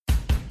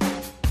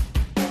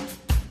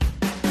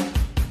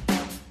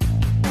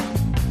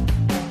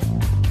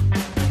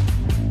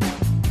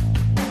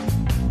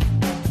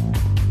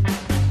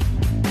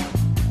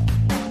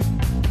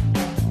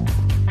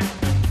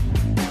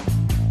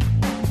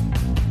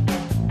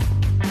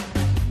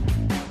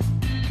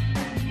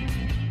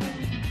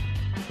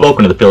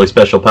Welcome to the Philly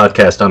Special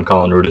Podcast. I'm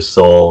Colin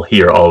Rudisol,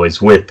 here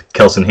always with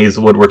Kelson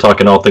Hazelwood. We're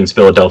talking all things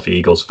Philadelphia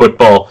Eagles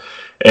football.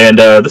 And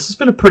this has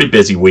been a pretty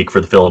busy week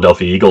for the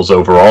Philadelphia Eagles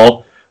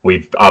overall.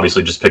 We've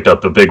obviously just picked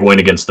up a big win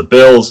against the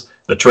Bills.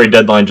 The trade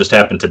deadline just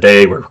happened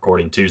today. We're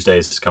recording Tuesday.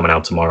 This is coming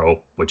out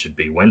tomorrow, which would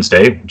be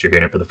Wednesday, which you're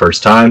hearing it for the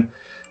first time.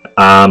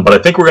 But I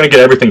think we're going to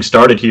get everything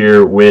started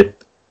here with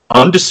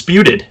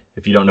Undisputed.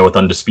 If you don't know what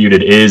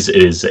Undisputed is, it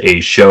is a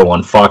show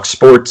on Fox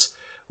Sports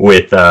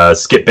with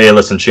Skip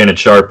Bayless and Shannon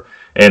Sharpe.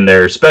 And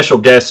their special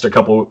guest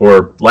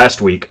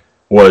last week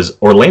was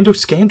Orlando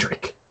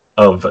Scandrick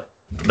of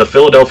the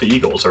Philadelphia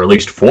Eagles, or at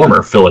least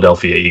former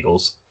Philadelphia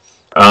Eagles.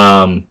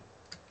 Kelson,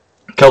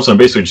 I'm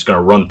basically just going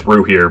to run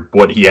through here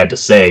what he had to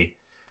say.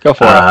 Go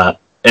for it.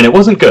 And it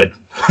wasn't good,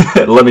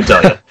 let me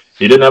tell you.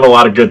 He didn't have a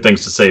lot of good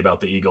things to say about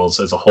the Eagles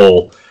as a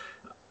whole.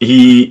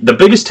 The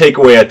biggest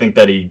takeaway I think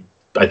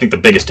the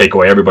biggest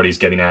takeaway everybody's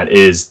getting at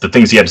is the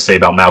things he had to say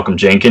about Malcolm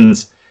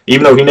Jenkins,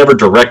 even though he never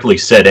directly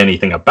said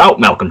anything about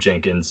Malcolm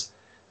Jenkins,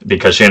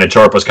 because Shannon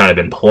Sharpe was kind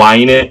of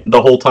implying it the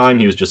whole time.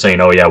 He was just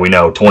saying, oh yeah, we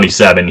know,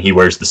 27, he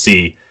wears the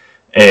C,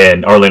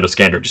 and Orlando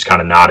Scandrick just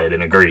kind of nodded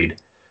and agreed.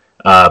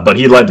 But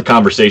he led the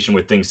conversation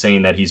with things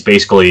saying that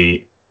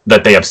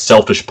that they have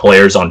selfish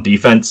players on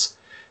defense,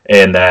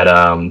 and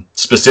that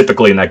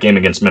specifically in that game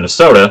against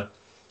Minnesota,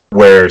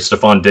 where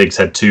Stephon Diggs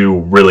had 2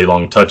 really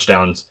long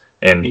touchdowns,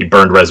 and he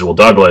burned Rasul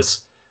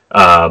Douglas,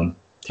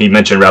 he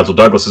mentioned Rasul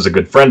Douglas is a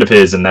good friend of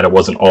his and that it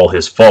wasn't all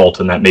his fault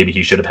and that maybe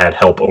he should have had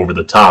help over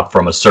the top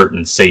from a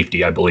certain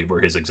safety, I believe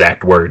were his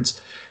exact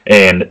words.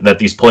 And that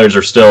these players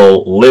are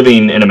still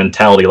living in a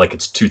mentality like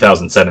it's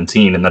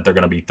 2017 and that they're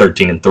going to be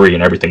 13-3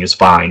 and everything is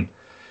fine.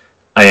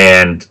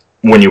 And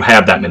when you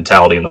have that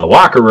mentality in the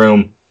locker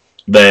room,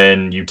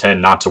 then you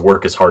tend not to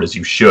work as hard as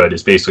you should,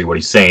 is basically what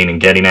he's saying and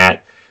getting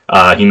at.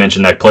 He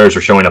mentioned that players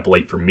are showing up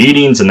late for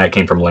meetings, and that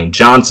came from Lane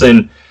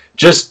Johnson.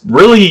 Just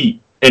really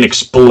an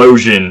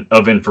explosion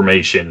of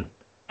information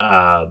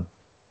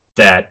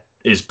that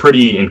is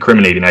pretty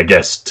incriminating, I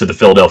guess, to the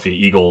Philadelphia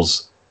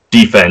Eagles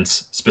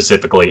defense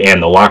specifically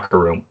and the locker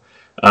room.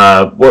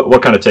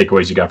 What kind of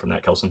takeaways you got from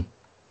that, Kelson?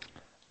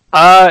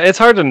 It's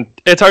hard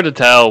to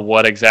tell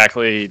what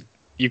exactly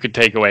you could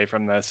take away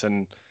from this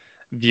and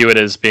view it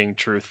as being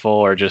truthful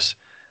or just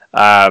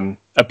a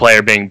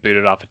player being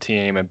booted off a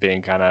team and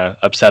being kind of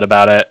upset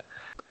about it.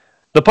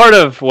 The part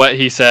of what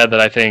he said that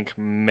I think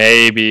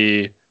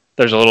maybe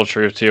there's a little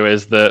truth to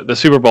is the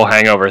Super Bowl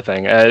hangover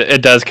thing.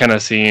 It does kind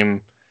of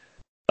seem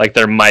like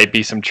there might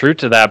be some truth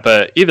to that,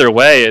 but either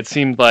way, it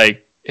seemed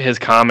like his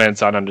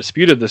comments on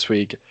Undisputed this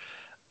week,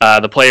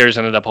 the players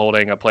ended up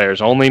holding a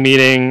players-only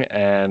meeting,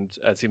 and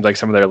it seems like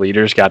some of their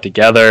leaders got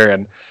together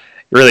and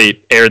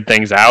really aired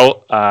things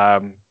out,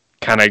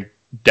 kind of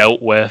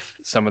dealt with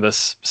some of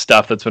this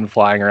stuff that's been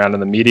flying around in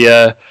the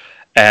media,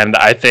 and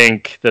I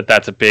think that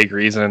that's a big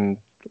reason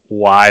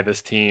why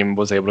this team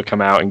was able to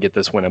come out and get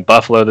this win in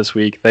Buffalo this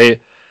week. They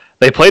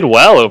played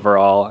well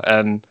overall,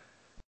 and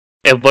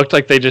it looked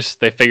like they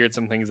figured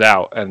some things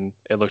out, and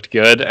it looked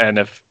good. And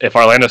if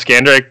Orlando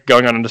Scandrick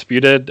going on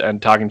Undisputed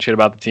and talking shit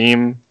about the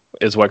team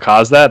is what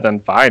caused that, then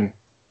fine,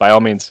 by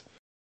all means.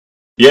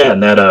 Yeah,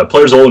 and that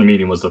players-only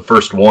meeting was the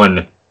first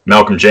one.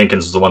 Malcolm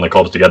Jenkins was the one that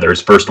called it together.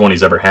 His first one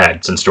he's ever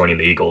had since joining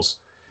the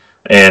Eagles.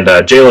 And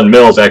Jalen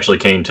Mills actually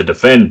came to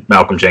defend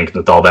Malcolm Jenkins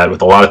with all that,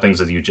 with a lot of things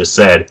that you just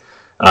said.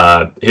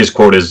 His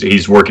quote is,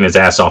 he's working his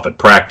ass off at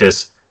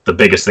practice, the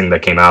biggest thing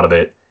that came out of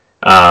it.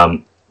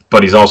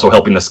 But he's also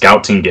helping the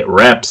scout team get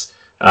reps.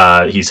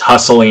 He's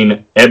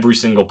hustling every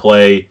single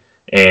play,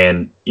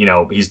 and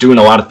he's doing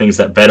a lot of things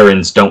that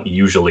veterans don't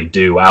usually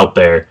do out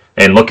there,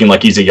 and looking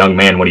like he's a young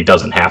man when he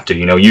doesn't have to.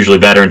 Usually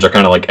veterans are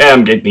kind of like,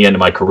 I'm getting the end of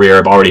my career,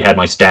 I've already had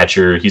my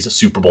stature, he's a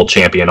Super Bowl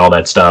champion, all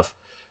that stuff.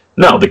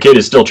 No, the kid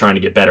is still trying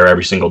to get better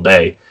every single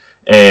day,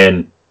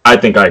 and I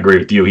think I agree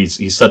with you.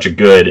 He's such a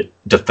good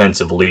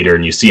defensive leader,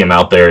 and you see him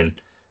out there. And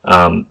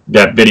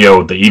that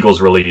video the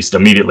Eagles released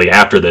immediately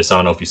after this, I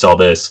don't know if you saw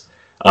this,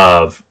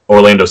 of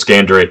Orlando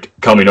Scandrick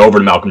coming over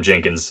to Malcolm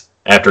Jenkins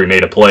after he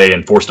made a play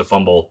and forced a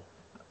fumble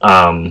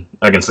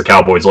against the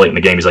Cowboys late in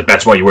the game. He's like,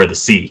 that's why you wear the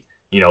C.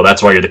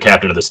 That's why you're the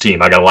captain of this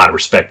team. I got a lot of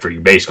respect for you,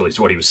 basically, is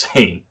what he was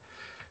saying.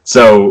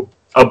 So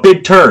a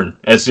big turn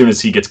as soon as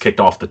he gets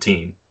kicked off the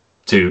team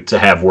to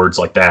have words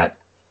like that.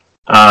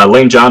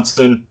 Lane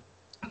Johnson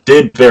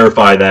did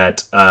verify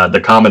that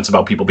the comments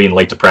about people being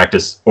late to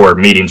practice, or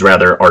meetings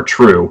rather, are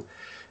true,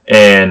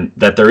 and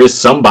that there is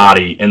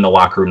somebody in the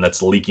locker room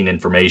that's leaking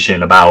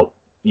information about,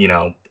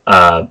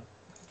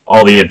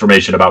 all the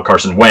information about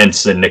Carson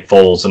Wentz and Nick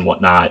Foles and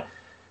whatnot.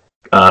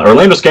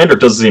 Orlando Scandrick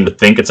doesn't seem to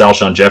think it's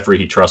Alshon Jeffrey.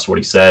 He trusts what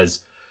he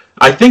says.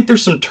 I think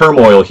there's some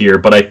turmoil here,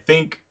 but I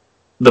think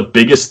the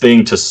biggest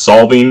thing to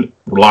solving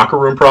locker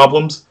room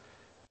problems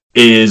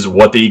is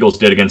what the Eagles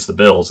did against the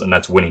Bills, and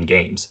that's winning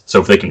games.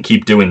 So if they can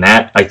keep doing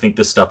that, I think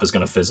this stuff is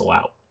going to fizzle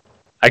out.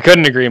 I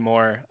couldn't agree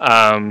more.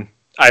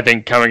 I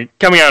think coming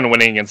out and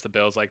winning against the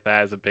Bills like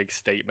that is a big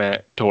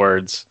statement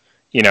towards,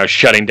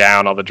 shutting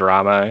down all the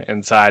drama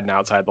inside and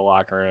outside the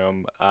locker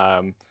room.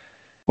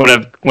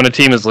 when a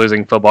team is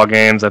losing football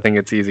games, I think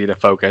it's easy to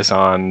focus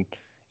on,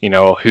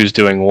 who's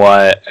doing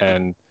what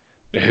and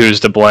who's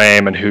to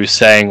blame and who's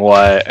saying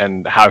what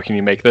and how can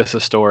you make this a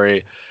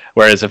story.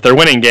 Whereas if they're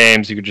winning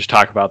games, you could just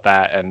talk about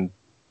that and,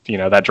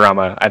 that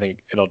drama, I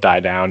think it'll die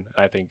down.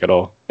 I think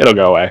it'll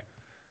go away.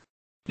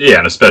 Yeah,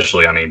 and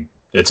especially,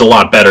 it's a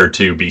lot better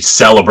to be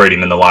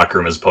celebrating in the locker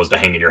room as opposed to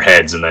hanging your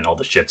heads and then all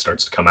the shit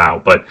starts to come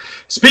out. But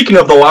speaking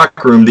of the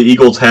locker room, the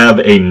Eagles have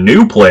a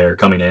new player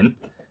coming in,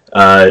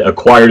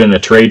 acquired in a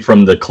trade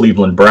from the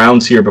Cleveland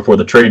Browns here before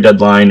the trade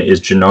deadline,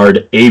 is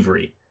Genard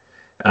Avery.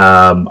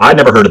 I'd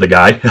never heard of the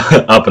guy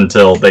up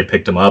until they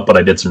picked him up, but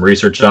I did some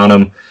research on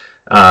him.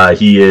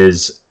 He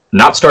is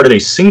not started a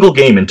single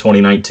game in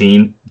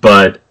 2019,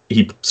 but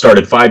he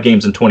started 5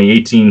 games in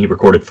 2018. He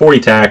recorded 40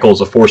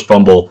 tackles, a forced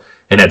fumble,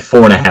 and had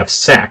 4.5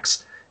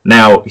 sacks.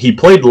 Now, he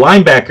played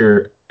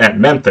linebacker at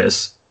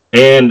Memphis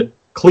and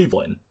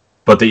Cleveland,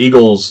 but the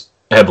Eagles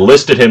have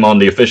listed him on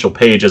the official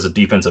page as a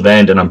defensive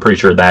end, and I'm pretty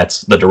sure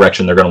that's the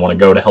direction they're going to want to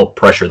go to help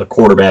pressure the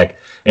quarterback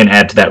and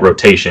add to that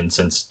rotation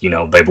since,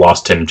 they've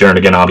lost Tim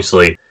Jernigan,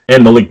 obviously,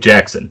 and Malik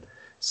Jackson.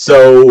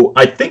 So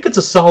I think it's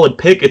a solid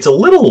pick. It's a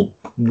little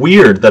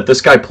weird that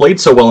this guy played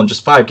so well in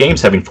just 5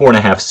 games, having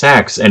 4.5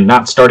 sacks and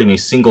not starting a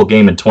single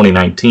game in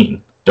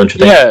 2019. Don't you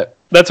think? Yeah,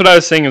 that's what I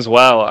was saying as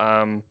well.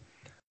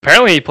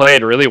 Apparently he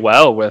played really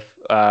well with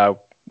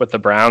the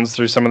Browns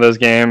through some of those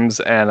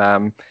games,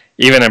 and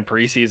even in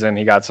preseason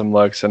he got some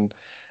looks. And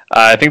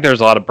I think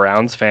there's a lot of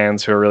Browns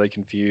fans who are really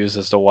confused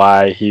as to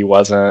why he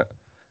wasn't,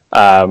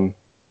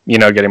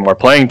 getting more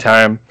playing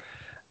time.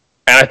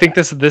 And I think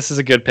this is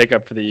a good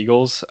pickup for the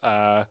Eagles.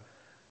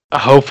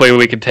 Hopefully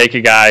we can take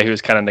a guy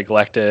who's kind of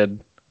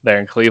neglected there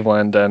in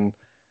Cleveland and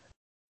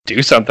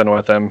do something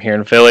with him here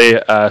in Philly,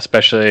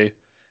 especially.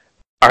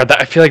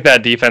 I feel like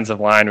that defensive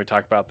line, we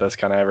talk about this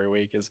kind of every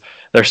week, is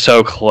they're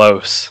so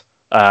close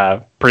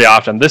pretty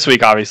often. This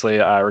week, obviously,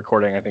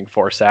 recording, I think,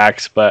 4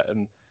 sacks, but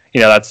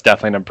that's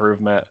definitely an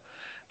improvement.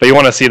 But you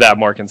want to see that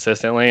more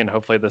consistently, and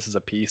hopefully this is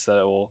a piece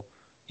that will,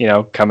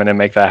 come in and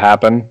make that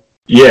happen.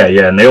 Yeah,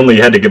 and they only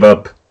had to give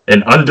up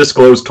an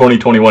undisclosed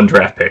 2021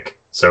 draft pick,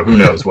 so who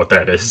knows what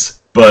that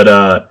is. But,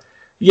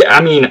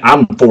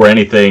 I'm for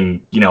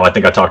anything. I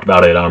think I talked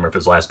about it, I don't remember if it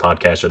was last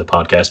podcast or the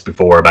podcast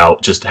before,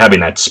 about just having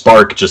that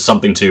spark, just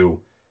something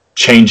to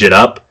change it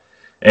up.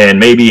 And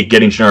maybe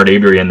getting Genard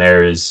Avery in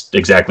there is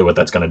exactly what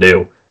that's going to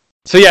do.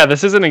 So, yeah,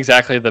 this isn't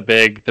exactly the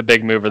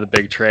big move or the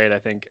big trade I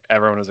think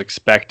everyone was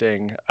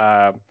expecting.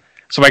 So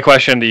my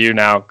question to you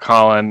now,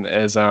 Colin,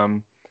 is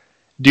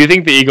do you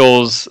think the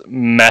Eagles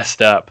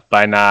messed up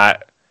by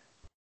not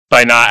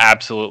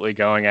absolutely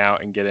going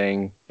out and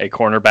getting a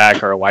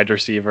cornerback or a wide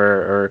receiver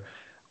or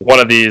one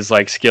of these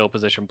skill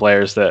position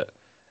players that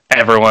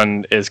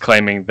everyone is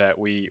claiming that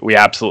we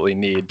absolutely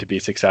need to be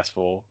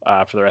successful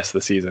for the rest of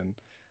the season?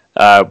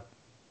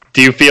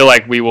 Do you feel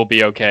like we will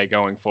be okay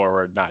going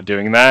forward not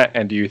doing that?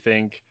 And do you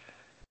think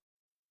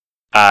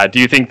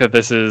that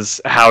this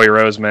is Howie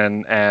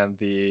Roseman and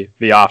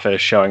the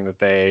office showing that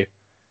they're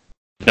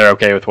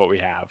okay with what we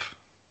have?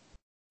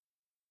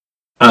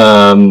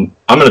 I'm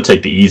going to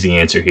take the easy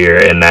answer here,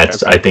 and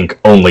that's, okay. I think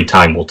only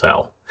time will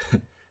tell.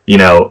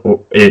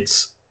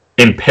 It's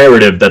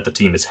imperative that the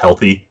team is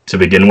healthy to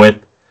begin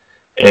with,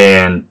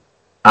 and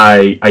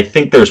I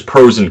think there's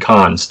pros and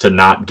cons to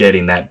not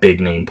getting that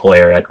big name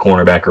player at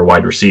cornerback or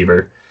wide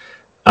receiver.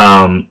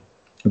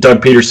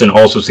 Doug Peterson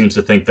also seems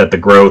to think that the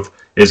growth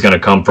is going to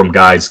come from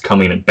guys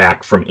coming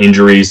back from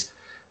injuries,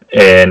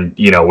 and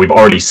we've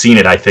already seen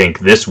it, I think,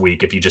 this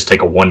week. If you just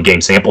take a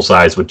 1-game sample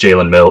size with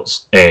Jalen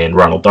Mills and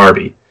Ronald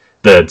Darby,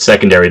 the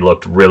secondary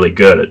looked really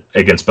good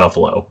against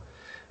Buffalo.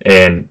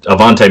 And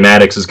Avonte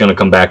Maddox is going to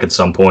come back at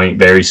some point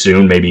very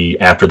soon, maybe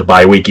after the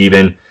bye week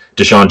even.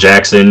 Deshaun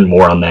Jackson,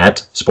 more on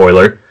that,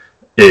 spoiler,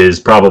 is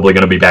probably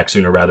going to be back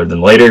sooner rather than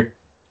later.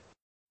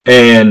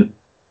 And,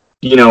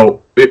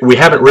 we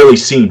haven't really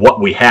seen what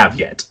we have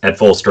yet at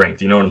full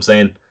strength, you know what I'm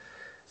saying?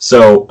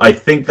 So I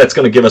think that's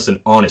going to give us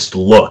an honest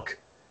look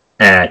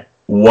at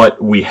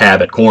what we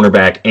have at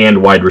cornerback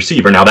and wide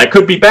receiver. Now, that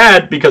could be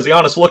bad because the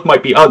honest look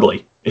might be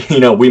ugly.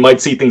 We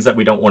might see things that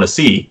we don't want to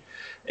see.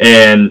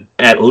 And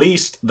at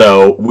least,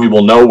 though, we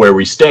will know where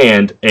we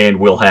stand and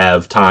we'll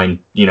have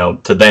time,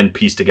 to then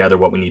piece together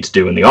what we need to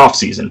do in the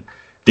offseason.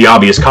 The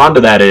obvious con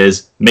to that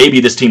is maybe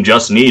this team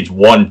just needs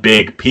one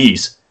big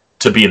piece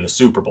to be in the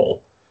Super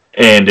Bowl.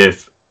 And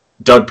if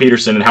Doug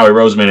Peterson and Howie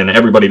Roseman and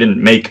everybody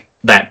didn't make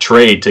that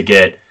trade to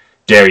get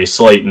Darius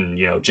Slayton,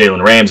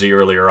 Jalen Ramsey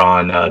earlier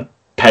on,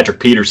 Patrick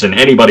Peterson,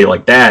 anybody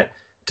like that,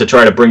 to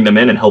try to bring them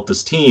in and help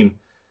this team,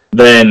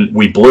 then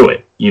we blew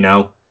it,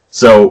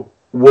 So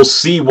we'll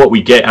see what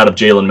we get out of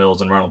Jalen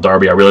Mills and Ronald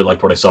Darby. I really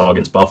liked what I saw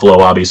against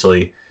Buffalo,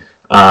 obviously.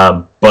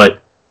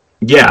 But,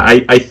 yeah,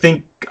 I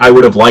think I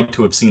would have liked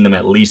to have seen them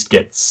at least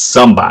get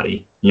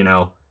somebody,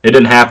 It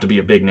didn't have to be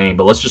a big name,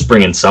 but let's just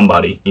bring in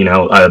somebody.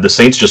 The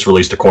Saints just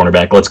released a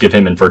cornerback. Let's give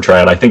him in for a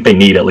tryout. I think they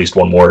need at least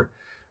one more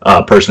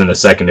person in the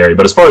secondary.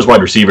 But as far as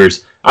wide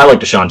receivers, I like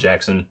Deshaun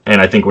Jackson,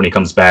 and I think when he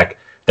comes back,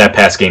 that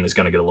pass game is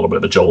going to get a little bit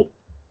of a jolt.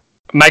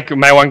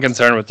 My one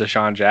concern with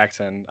Deshaun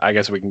Jackson, I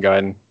guess we can go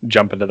ahead and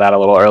jump into that a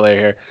little earlier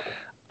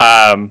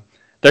here.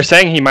 They're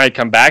saying he might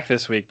come back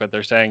this week, but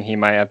they're saying he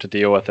might have to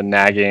deal with a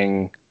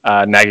nagging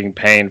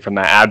pain from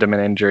that abdomen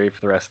injury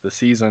for the rest of the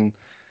season.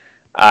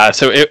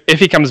 So if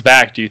he comes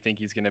back, do you think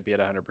he's going to be at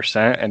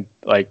 100%? And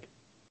like,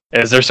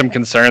 is there some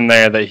concern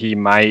there that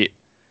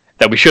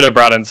we should have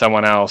brought in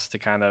someone else to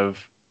kind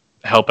of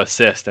help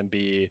assist and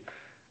be,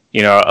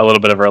 a little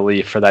bit of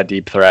relief for that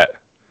deep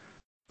threat?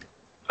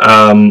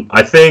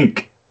 I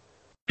think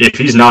if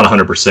he's not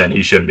 100%,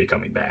 he shouldn't be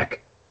coming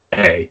back.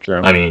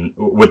 True. I mean,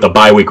 with the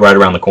bye week right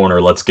around the corner,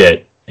 let's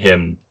get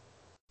him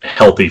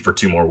healthy for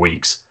 2 more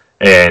weeks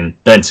and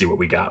then see what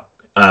we got.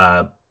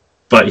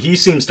 But he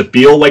seems to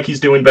feel like he's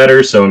doing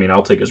better, so, I mean,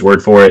 I'll take his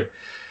word for it.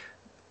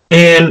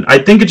 And I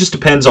think it just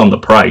depends on the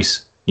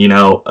price,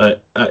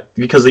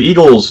 because the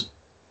Eagles,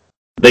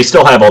 they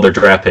still have all their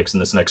draft picks in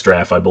this next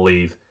draft, I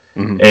believe.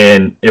 Mm-hmm.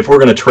 And if we're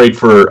going to trade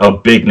for a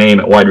big name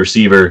at wide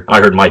receiver,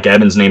 I heard Mike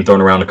Evans' name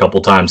thrown around a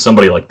couple times,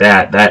 somebody like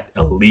that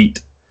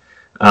elite,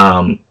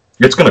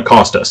 it's going to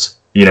cost us,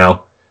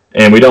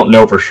 and we don't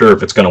know for sure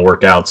if it's going to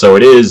work out. So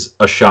it is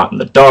a shot in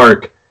the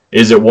dark.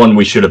 Is it one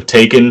we should have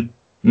taken?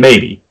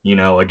 Maybe.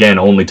 Again,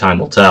 only time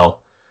will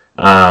tell.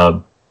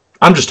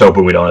 I'm just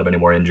hoping we don't have any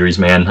more injuries,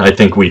 man. I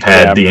think we've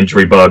had the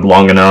injury bug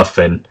long enough,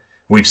 and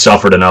we've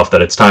suffered enough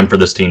that it's time for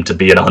this team to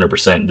be at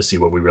 100% and to see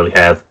what we really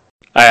have.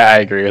 I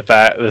agree with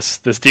that.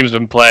 This team's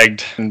been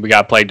plagued, and we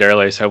got plagued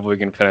early, so hopefully we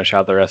can finish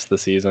out the rest of the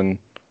season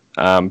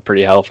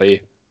pretty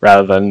healthy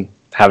rather than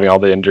having all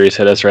the injuries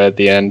hit us right at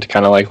the end,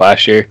 kind of like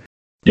last year.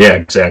 Yeah,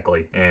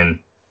 exactly.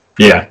 And,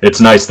 yeah, it's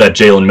nice that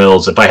Jalen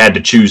Mills, if I had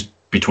to choose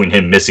between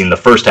him missing the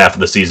first half of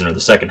the season or the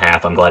second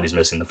half, I'm glad he's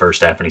missing the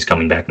first half and he's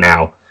coming back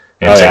now.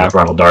 And same with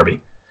Ronald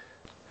Darby.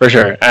 For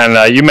sure.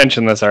 And you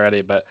mentioned this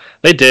already, but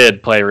they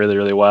did play really,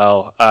 really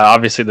well.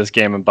 Obviously, this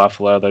game in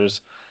Buffalo,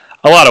 there's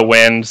a lot of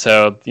wind,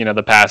 so,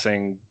 the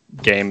passing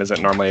game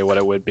isn't normally what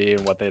it would be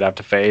and what they'd have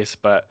to face.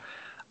 But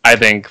I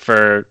think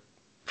for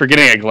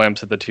getting a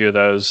glimpse at the two of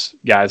those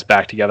guys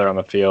back together on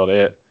the field,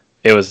 it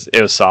was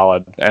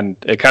solid, and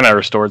it kind of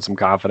restored some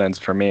confidence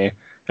for me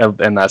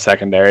in that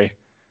secondary.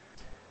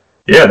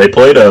 Yeah, they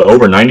played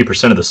over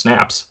 90% of the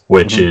snaps,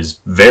 which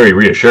is very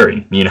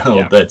reassuring.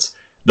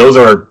 Those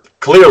are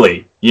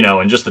clearly,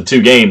 in just the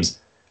 2 games,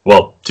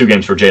 2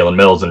 games for Jalen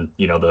Mills and,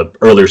 the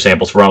earlier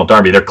samples for Ronald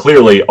Darby, they're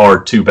clearly our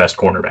 2 best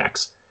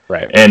cornerbacks.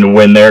 Right. And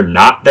when they're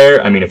not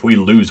there, I mean, if we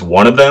lose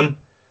one of them,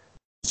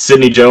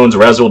 Sidney Jones,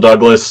 Rasul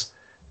Douglas,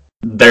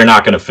 they're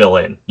not going to fill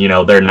in.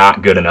 They're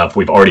not good enough.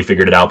 We've already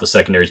figured it out. The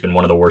secondary's been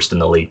one of the worst in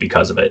the league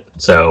because of it.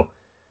 So,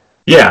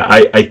 yeah,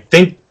 I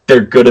think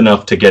they're good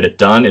enough to get it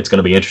done. It's going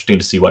to be interesting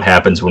to see what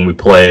happens when we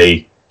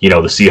play, the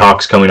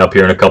Seahawks coming up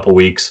here in a couple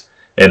weeks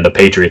and the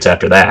Patriots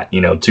after that.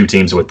 2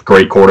 teams with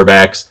great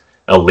quarterbacks,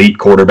 elite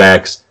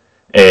quarterbacks,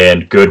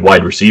 and good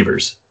wide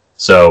receivers.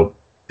 So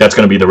that's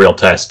going to be the real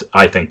test,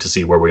 I think, to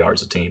see where we are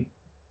as a team.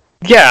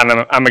 Yeah,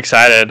 and I'm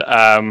excited.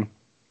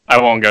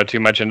 I won't go too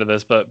much into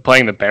this, but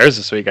playing the Bears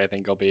this week, I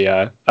think, will be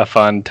a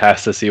fun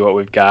test to see what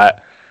we've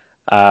got.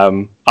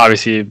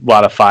 Obviously, a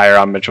lot of fire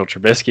on Mitchell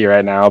Trubisky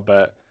right now,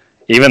 but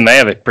even they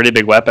have a pretty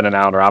big weapon in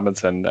Allen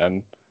Robinson,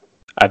 and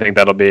I think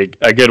that'll be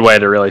a good way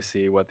to really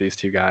see what these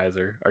 2 guys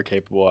are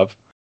capable of.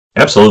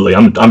 Absolutely.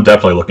 I'm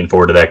definitely looking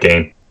forward to that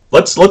game.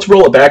 Let's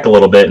roll it back a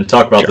little bit and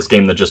talk about this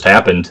game that just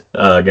happened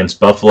against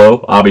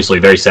Buffalo. Obviously,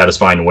 very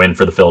satisfying win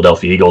for the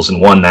Philadelphia Eagles, and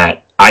one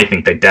that I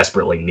think they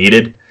desperately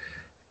needed,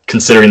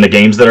 considering the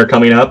games that are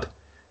coming up.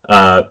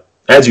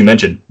 As you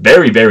mentioned,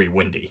 very, very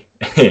windy,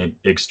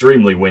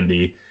 extremely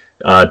windy,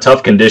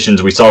 tough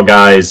conditions. We saw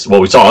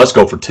us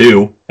go for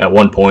 2 at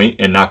one point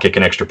and not kick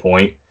an extra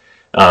point.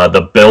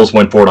 The Bills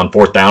went for it on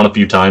 4th down a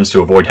few times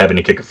to avoid having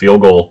to kick a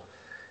field goal.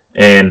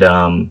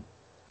 And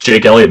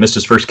Jake Elliott missed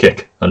his first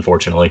kick,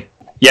 unfortunately.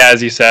 Yeah,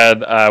 as you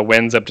said,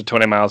 winds up to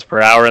 20 miles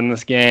per hour in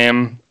this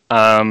game.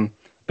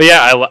 But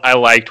yeah, I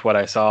liked what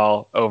I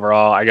saw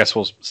overall. I guess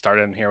we'll start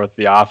in here with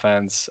the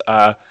offense.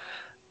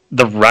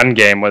 The run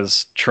game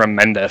was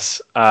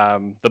tremendous.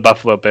 The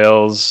Buffalo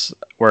Bills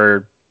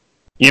were,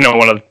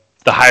 one of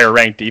the higher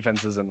ranked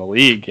defenses in the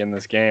league in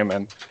this game.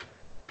 And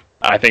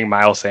I think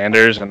Miles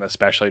Sanders and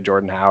especially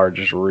Jordan Howard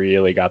just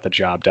really got the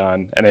job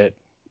done. And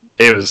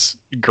it was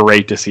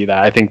great to see that.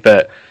 I think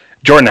that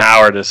Jordan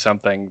Howard is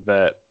something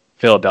that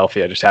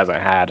Philadelphia just hasn't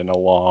had in a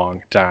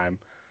long time.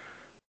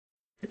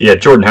 Yeah,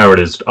 Jordan Howard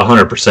has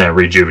 100%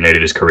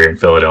 rejuvenated his career in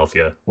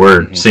Philadelphia.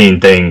 We're seeing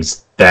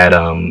things that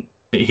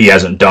he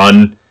hasn't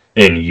done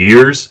in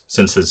years,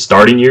 since his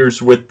starting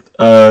years with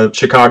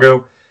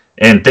Chicago,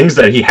 and things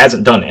that he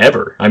hasn't done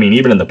ever. I mean,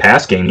 even in the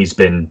pass game, he's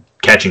been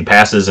catching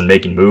passes and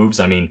making moves.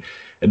 I mean,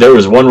 there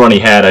was one run he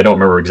had, I don't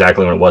remember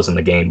exactly when it was in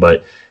the game,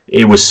 but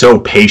it was so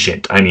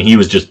patient. I mean, he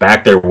was just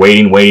back there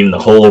waiting, the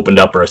hole opened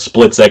up for a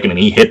split second, and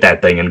he hit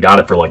that thing and got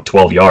it for like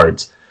 12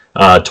 yards.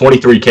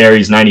 23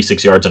 carries,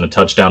 96 yards, and a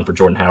touchdown for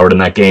Jordan Howard in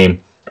that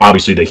game.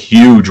 Obviously, the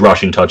huge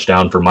rushing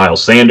touchdown for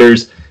Miles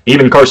Sanders.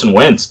 Even Carson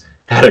Wentz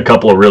had a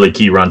couple of really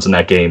key runs in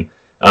that game.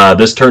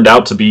 This turned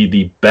out to be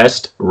the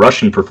best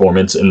rushing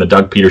performance in the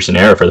Doug Peterson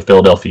era for the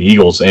Philadelphia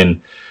Eagles.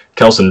 And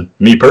Kelson,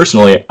 me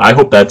personally, I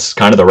hope that's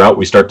kind of the route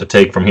we start to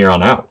take from here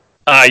on out.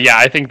 Yeah,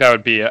 I think that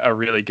would be a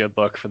really good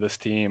look for this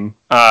team.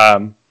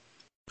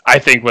 I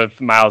think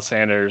with Miles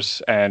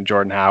Sanders and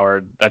Jordan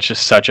Howard, that's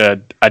just such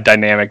a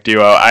dynamic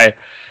duo.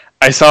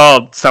 I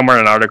saw somewhere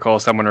in an article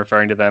someone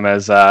referring to them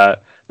as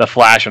the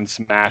Flash and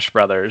Smash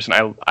brothers,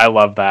 and I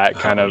love that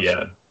kind of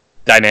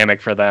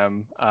dynamic for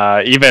them.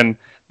 Even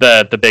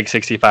the big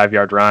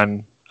 65-yard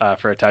run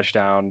for a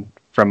touchdown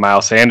from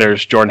Miles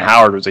Sanders, Jordan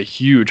Howard was a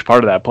huge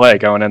part of that play,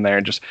 going in there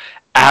and just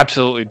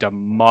absolutely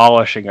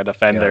demolishing a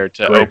defender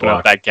to open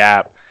up that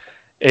gap.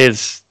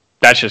 That's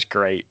just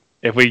great.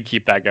 If we can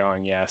keep that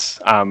going, yes,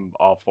 I'm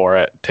all for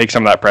it. Take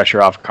some of that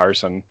pressure off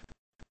Carson.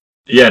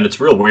 Yeah, and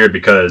it's real weird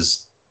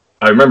because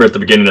I remember at the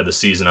beginning of the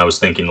season I was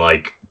thinking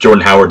like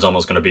Jordan Howard's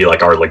almost going to be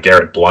like our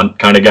LeGarrette Blount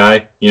kind of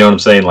guy. You know what I'm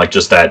saying? Like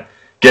just that,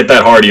 get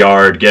that hard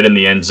yard, get in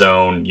the end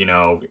zone,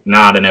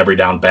 not an every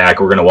down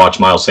back. We're going to watch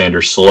Miles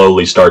Sanders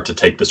slowly start to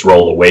take this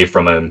role away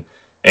from him.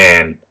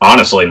 And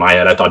honestly, in my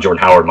head, I thought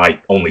Jordan Howard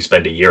might only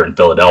spend a year in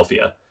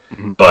Philadelphia.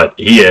 Mm-hmm. But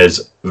he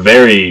has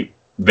very,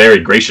 very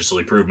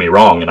graciously proved me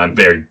wrong, and I'm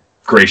very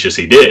gracious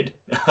he did.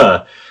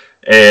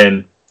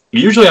 And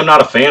usually I'm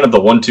not a fan of the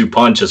 1-2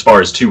 punch as far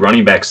as two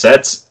running back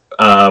sets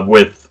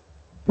with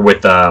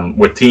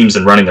teams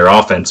and running their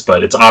offense,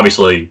 but it's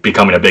obviously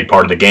becoming a big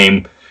part of the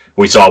game.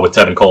 We saw it with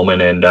Tevin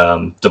Coleman and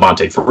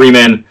Devontae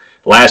Freeman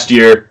last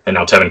year, and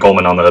now Tevin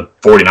Coleman on the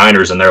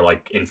 49ers and their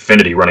like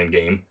infinity running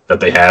game that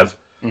they have.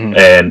 Mm-hmm.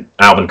 And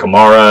Alvin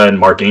Kamara and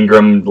Mark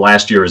Ingram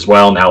last year as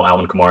well. Now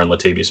Alvin Kamara and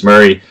Latavius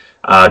Murray.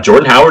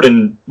 Jordan Howard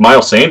and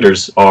Miles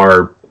Sanders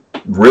are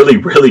really,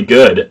 really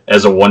good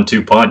as a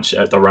 1-2 punch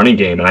at the running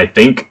game. And I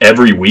think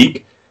every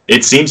week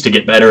it seems to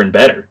get better and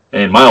better.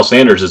 And Miles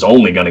Sanders is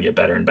only going to get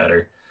better and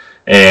better.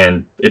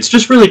 And it's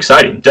just really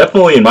exciting.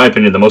 Definitely, in my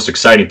opinion, the most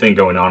exciting thing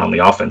going on the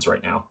offense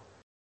right now.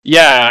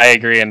 Yeah, I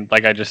agree. And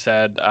like I just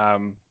said,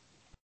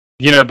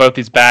 both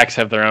these backs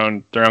have their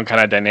own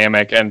kind of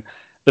dynamic. And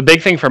the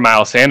big thing for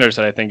Miles Sanders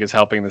that I think is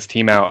helping this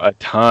team out a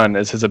ton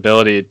is his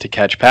ability to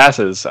catch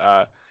passes.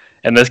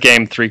 In this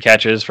game, 3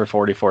 catches for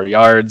 44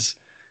 yards.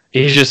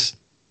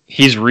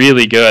 He's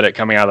really good at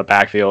coming out of the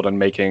backfield and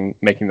making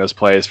those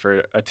plays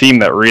for a team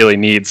that really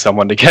needs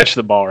someone to catch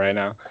the ball right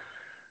now.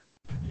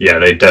 Yeah,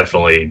 they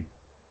definitely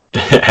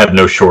have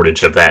no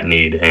shortage of that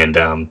need.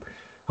 And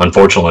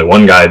unfortunately,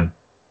 one guy,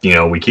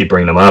 we keep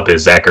bringing him up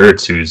is Zach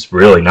Ertz, who's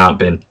really not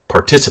been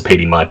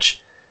participating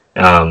much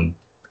in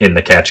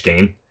the catch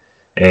game.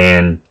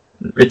 And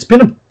it's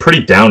been a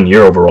pretty down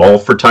year overall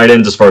for tight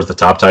ends as far as the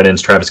top tight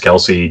ends. Travis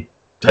Kelce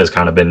has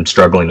kind of been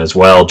struggling as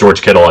well.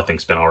 George Kittle, I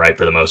think, has been all right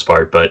for the most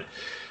part. But,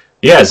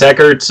 yeah, Zach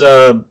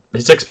Ertz,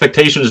 his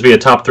expectation is to be a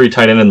top 3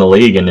 tight end in the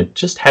league, and it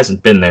just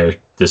hasn't been there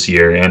this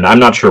year. And I'm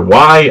not sure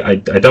why. I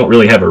don't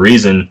really have a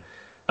reason.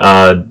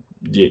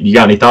 You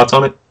got any thoughts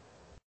on it?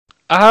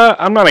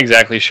 I'm not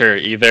exactly sure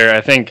either. I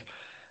think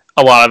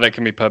a lot of it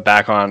can be put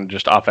back on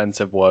just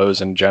offensive woes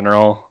in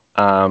general.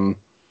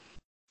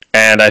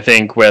 And I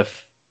think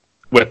with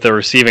the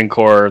receiving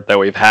core that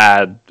we've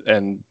had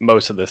and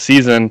most of the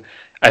season,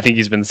 I think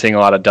he's been seeing a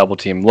lot of double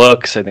team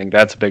looks. I think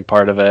that's a big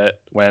part of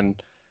it. When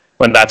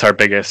that's our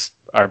biggest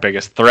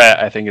threat,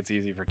 I think it's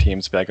easy for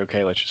teams to be like,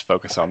 okay, let's just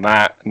focus on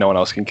that. No one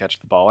else can catch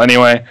the ball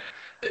anyway.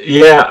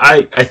 Yeah,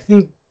 I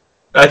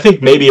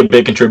think maybe a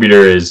big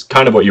contributor is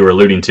kind of what you were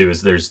alluding to,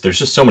 is there's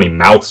just so many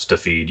mouths to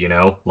feed,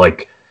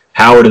 like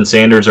Howard and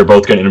Sanders are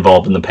both getting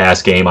involved in the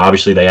pass game.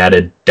 Obviously, they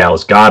added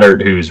Dallas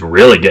Goedert, who's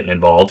really getting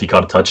involved. He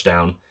caught a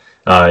touchdown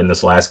in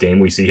this last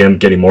game. We see him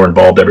getting more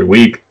involved every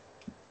week.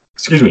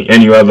 Excuse me.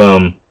 And you have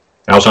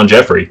Alshon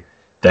Jeffrey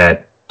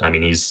that,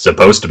 he's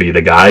supposed to be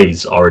the guy.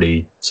 He's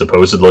already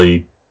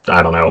supposedly,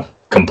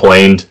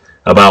 complained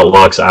about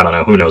looks. I don't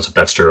know. Who knows if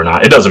that's true or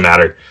not. It doesn't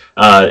matter.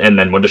 And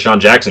then when Deshaun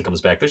Jackson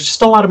comes back, there's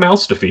just a lot of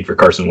mouths to feed for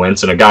Carson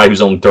Wentz, and a guy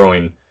who's only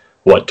throwing,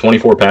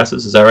 24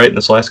 passes? Is that right, in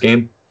this last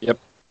game? Yep.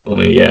 Let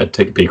me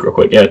take a peek real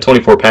quick. Yeah,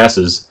 24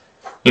 passes.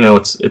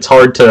 It's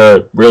hard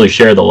to really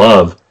share the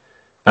love.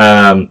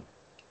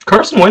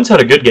 Carson Wentz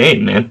had a good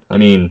game,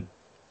 man.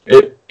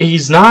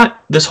 He's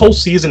not, this whole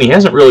season, he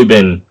hasn't really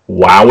been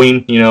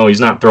wowing. He's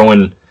not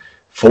throwing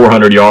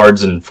 400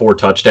 yards and 4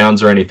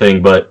 touchdowns or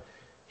anything, but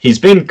he's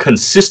been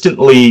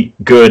consistently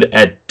good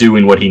at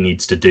doing what he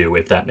needs to do,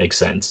 if that makes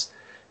sense.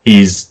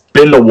 He's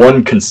been the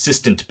one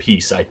consistent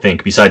piece, I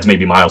think, besides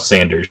maybe Miles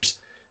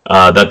Sanders,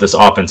 that this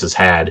offense has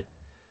had.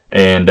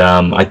 And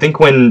I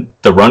think when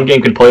the run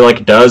game can play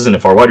like it does, and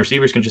if our wide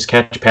receivers can just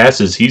catch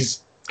passes,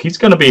 he's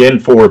going to be in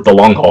for the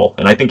long haul.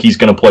 And I think he's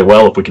going to play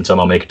well if we can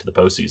somehow make it to the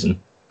postseason.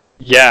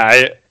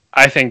 Yeah,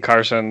 I think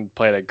Carson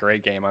played a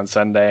great game on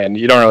Sunday, and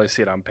you don't really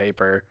see it on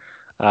paper.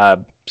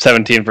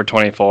 17 for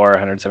 24,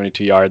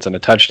 172 yards and a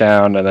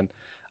touchdown, and then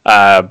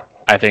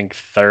I think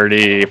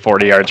 40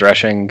 yards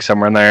rushing,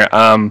 somewhere in there.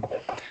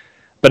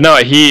 But no,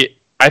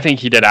 I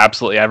think he did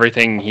absolutely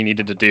everything he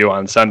needed to do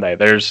on Sunday.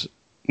 There's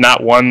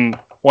not one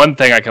one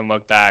thing I can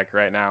look back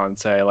right now and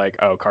say, like,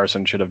 oh,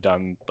 Carson should have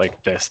done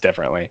like this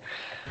differently.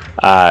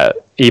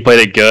 He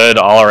played a good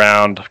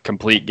all-around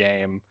complete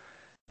game,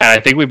 and I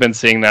think we've been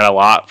seeing that a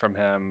lot from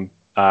him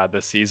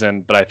this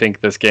season. But I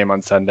think this game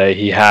on Sunday,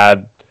 he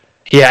had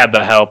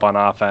the help on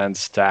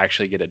offense to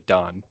actually get it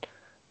done.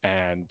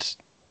 And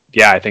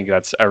yeah, I think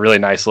that's a really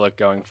nice look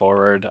going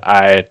forward.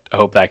 I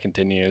hope that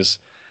continues.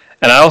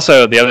 And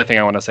the other thing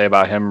I want to say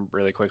about him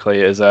really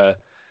quickly is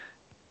on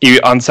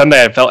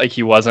Sunday, I felt like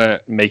he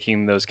wasn't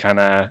making those kind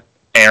of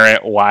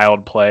errant,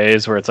 wild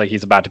plays where it's like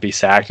he's about to be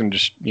sacked and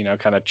just,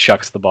 kind of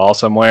chucks the ball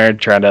somewhere,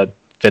 trying to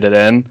fit it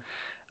in.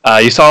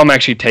 You saw him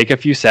actually take a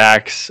few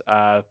sacks,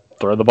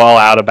 throw the ball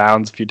out of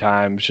bounds a few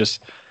times.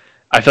 Just,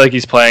 I feel like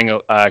he's playing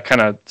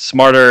kind of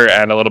smarter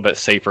and a little bit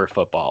safer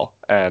football.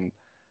 And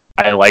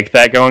I like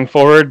that going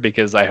forward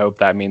because I hope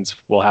that means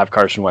we'll have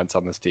Carson Wentz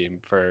on this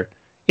team for,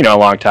 a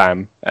long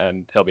time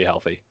and he'll be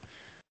healthy.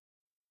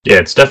 Yeah,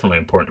 it's definitely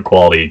important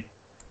quality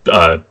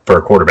for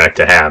a quarterback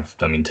to have.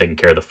 I mean, taking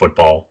care of the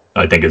football,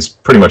 I think, is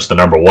pretty much the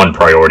number one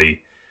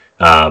priority,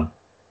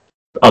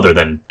 other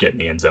than getting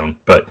the end zone.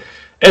 But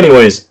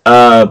anyways,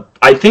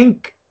 I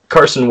think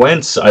Carson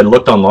Wentz, I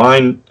looked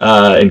online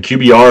in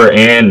QBR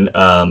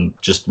and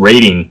just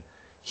rating,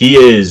 he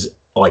is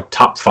like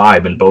top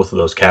 5 in both of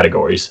those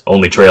categories,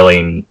 only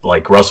trailing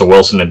like Russell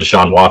Wilson and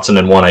Deshaun Watson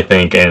in one, I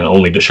think, and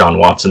only Deshaun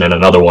Watson in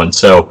another one.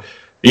 So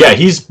yeah,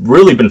 he's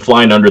really been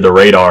flying under the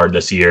radar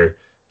this year,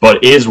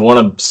 but is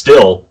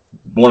still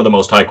one of the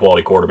most high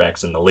quality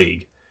quarterbacks in the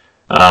league.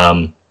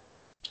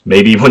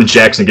 Maybe when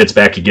Jackson gets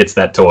back, he gets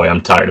that toy. I'm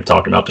tired of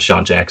talking about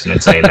Deshaun Jackson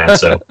and saying that.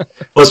 So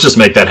let's just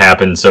make that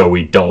happen so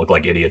we don't look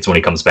like idiots when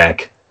he comes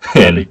back.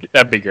 And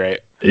that'd be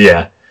great.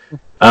 Yeah.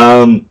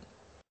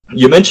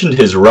 You mentioned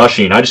his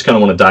rushing. I just kind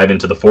of want to dive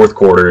into the fourth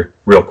quarter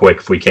real quick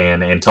if we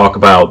can and talk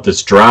about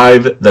this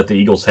drive that the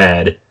Eagles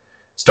had.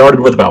 Started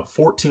with about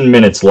 14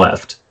 minutes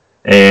left.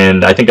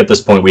 And I think at this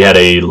point we had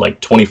a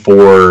like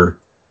 24-14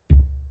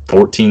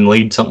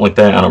 lead, something like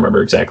that. I don't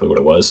remember exactly what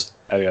it was.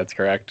 I think that's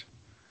correct.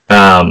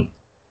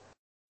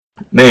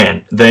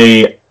 Man,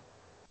 they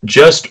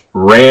just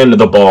ran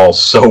the ball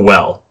so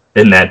well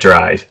in that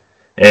drive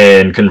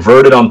and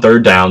converted on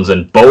third downs,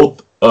 and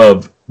both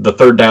of the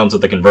third downs that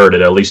they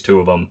converted, at least 2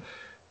 of them,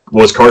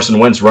 was Carson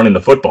Wentz running the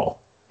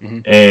football.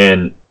 Mm-hmm.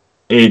 And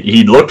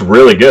he looked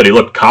really good. He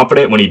looked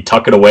confident when he'd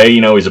tuck it away.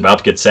 He's about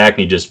to get sacked,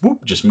 and he just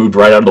moved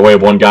right out of the way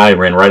of one guy and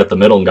ran right up the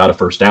middle and got a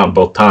first down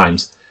both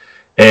times.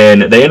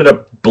 And they ended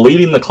up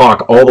bleeding the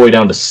clock all the way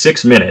down to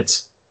 6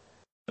 minutes,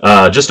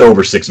 just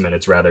over 6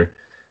 minutes, rather.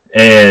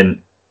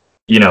 And,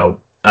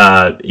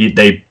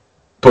 they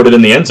put it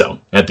in the end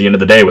zone at the end of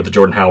the day with the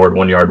Jordan Howard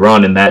 1-yard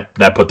run, and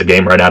that put the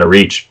game right out of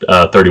reach,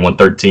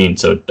 31-13,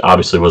 so it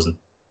obviously wasn't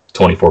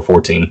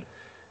 24-14.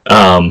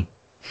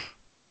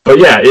 But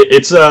yeah,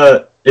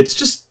 it's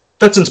just,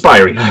 that's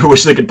inspiring. I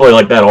wish they could play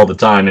like that all the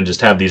time and just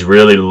have these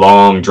really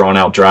long,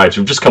 drawn-out drives.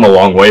 We've just come a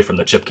long way from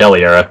the Chip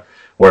Kelly era,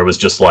 where it was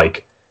just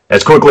like,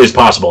 as quickly as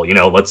possible,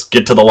 let's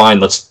get to the line,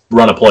 let's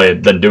run a play,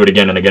 then do it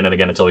again and again and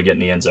again until we get in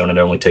the end zone, and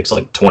it only takes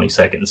like 20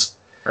 seconds.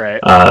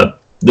 Right.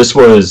 This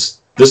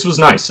was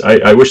nice.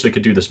 I wish they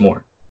could do this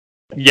more.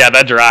 Yeah,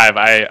 that drive,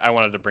 I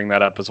wanted to bring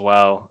that up as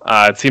well.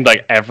 It seemed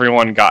like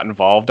everyone got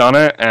involved on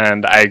it,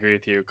 and I agree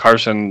with you.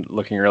 Carson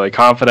looking really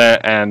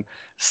confident and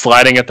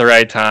sliding at the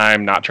right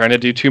time, not trying to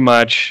do too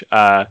much,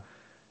 and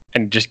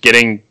just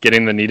getting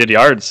the needed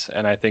yards.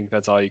 And I think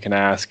that's all you can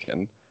ask.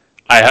 And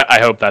I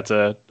hope that's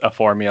a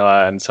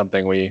formula and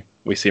something we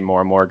see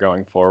more and more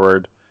going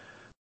forward.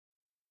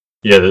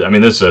 Yeah, I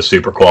mean, this is a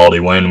super quality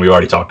win. We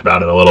already talked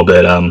about it a little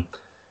bit.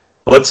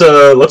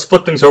 Let's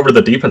flip things over to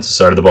the defensive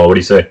side of the ball. What do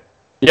you say?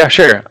 Yeah,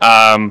 sure.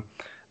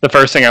 The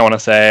first thing I want to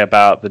say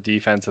about the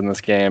defense in this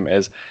game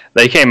is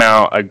they came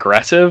out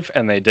aggressive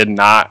and they did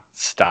not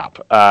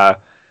stop.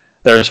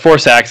 There's 4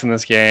 sacks in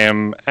this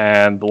game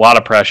and a lot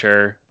of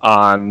pressure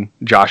on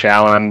Josh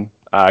Allen,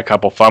 a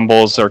couple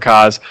fumbles or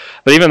caused.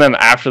 But even then,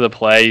 after the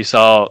play, you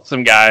saw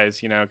some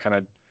guys, kind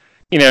of,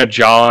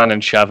 jawing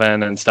and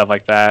shoving and stuff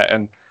like that.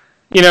 And,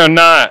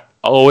 not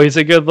always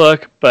a good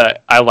look,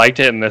 but I liked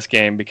it in this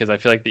game because I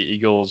feel like the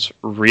Eagles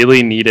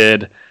really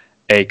needed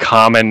a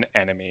common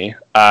enemy.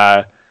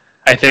 I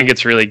think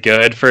it's really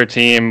good for a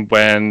team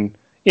when,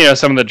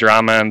 some of the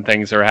drama and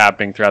things are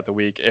happening throughout the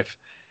week. If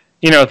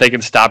they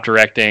can stop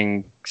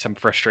directing some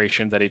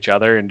frustrations at each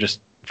other and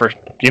just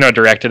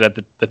direct it at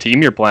the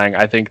team you're playing,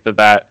 I think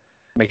that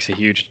makes a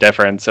huge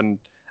difference. And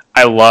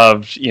I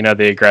loved,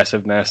 the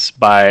aggressiveness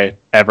by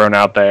everyone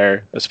out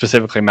there,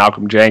 specifically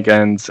Malcolm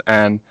Jenkins.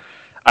 And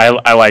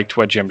I liked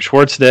what Jim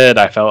Schwartz did.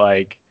 I felt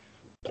like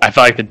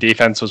the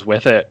defense was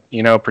with it,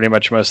 pretty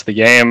much most of the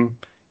game.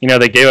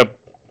 They gave up,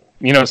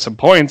 some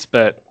points,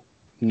 but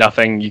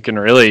nothing you can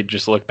really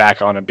just look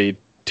back on and be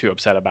too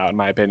upset about, in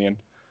my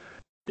opinion.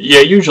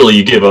 Yeah, usually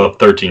you give up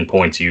 13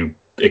 points, you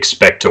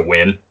expect to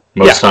win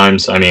most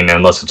times. I mean,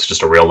 unless it's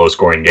just a real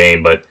low-scoring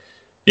game. But,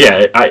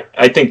 yeah,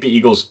 I think the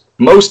Eagles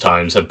most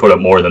times have put up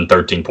more than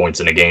 13 points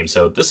in a game.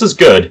 So this is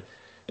good.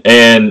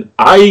 And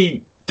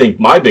I think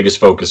my biggest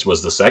focus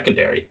was the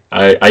secondary.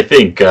 I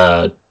think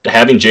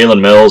having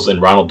Jalen Mills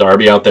and Ronald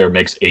Darby out there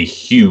makes a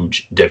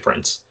huge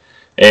difference.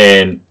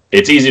 And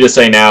it's easy to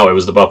say now, it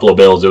was the Buffalo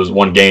Bills, it was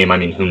one game. I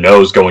mean, who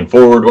knows going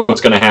forward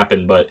what's going to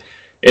happen. But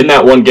in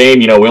that one game,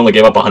 we only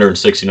gave up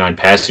 169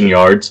 passing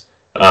yards.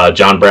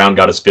 John Brown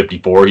got us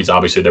 54. He's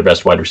obviously their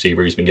best wide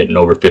receiver. He's been getting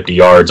over 50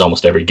 yards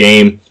almost every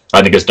game.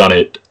 I think has done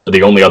it.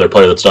 The only other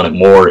player that's done it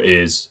more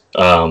is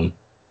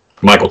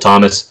Michael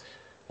Thomas.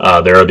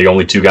 They're the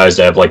only two guys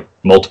to have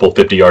multiple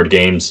 50-yard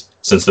games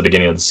since the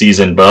beginning of the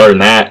season. But other than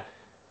that,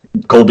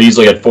 Cole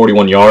Beasley had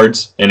 41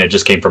 yards, and it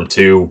just came from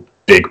two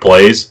big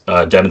plays.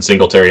 Devin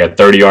Singletary had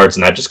 30 yards,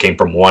 and that just came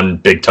from one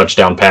big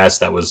touchdown pass.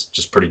 That was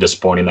just pretty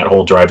disappointing, that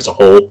whole drive as a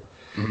whole.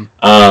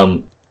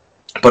 Mm-hmm.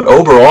 But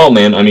overall,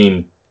 man, I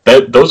mean,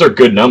 those are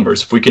good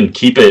numbers. If we can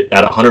keep it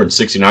at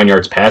 169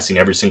 yards passing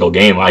every single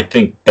game, I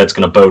think that's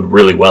going to bode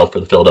really well for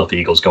the Philadelphia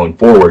Eagles going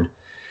forward.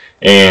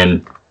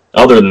 And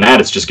other than that,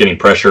 it's just getting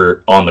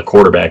pressure on the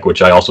quarterback,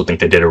 which I also think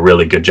they did a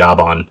really good job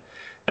on.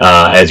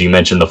 As you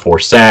mentioned, the 4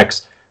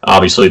 sacks.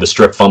 Obviously, the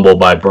strip fumble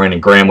by Brandon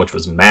Graham, which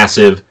was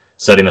massive,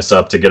 setting us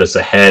up to get us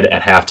ahead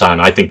at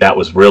halftime. I think that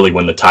was really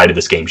when the tide of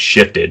this game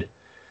shifted.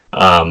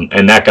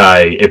 And that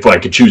guy, if I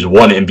could choose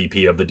one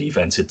MVP of the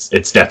defense,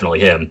 it's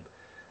definitely him.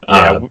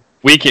 Yeah,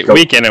 week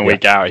in and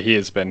week out, he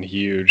has been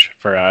huge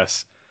for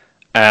us.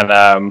 And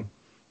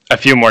a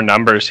few more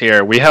numbers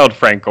here. We held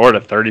Frank Gore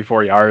to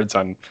 34 yards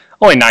on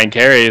only 9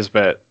 carries,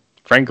 but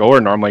Frank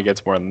Gore normally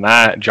gets more than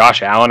that.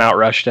 Josh Allen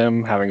outrushed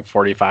him, having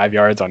 45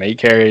 yards on 8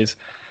 carries.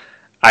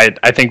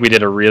 I think we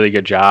did a really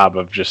good job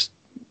of just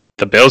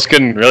the Bills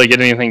couldn't really get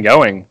anything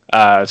going,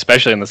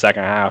 especially in the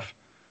second half.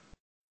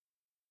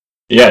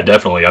 Yeah,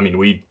 definitely. I mean,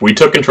 we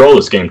took control of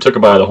this game, took it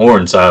by the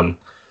horns.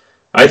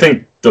 I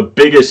think the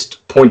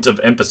biggest point of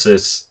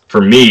emphasis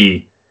for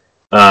me,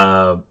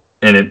 and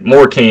it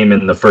more came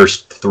in the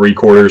first 3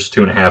 quarters,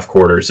 2.5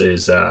 quarters,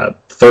 is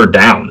third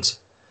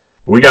downs.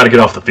 We got to get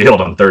off the field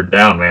on third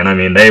down, man. I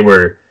mean, they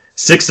were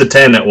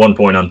 6-10 at one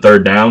point on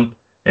third down,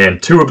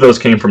 and 2 of those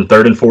came from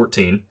 3rd and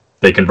 14.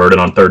 They converted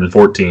on 3rd and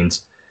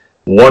 14s.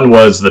 One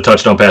was the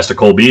touchdown pass to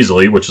Cole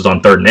Beasley, which was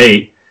on 3rd and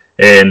 8,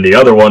 and the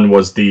other one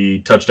was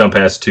the touchdown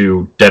pass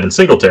to Devin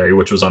Singletary,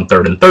 which was on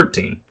 3rd and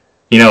 13.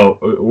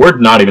 We're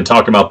not even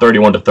talking about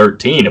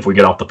 31-13 if we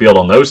get off the field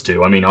on those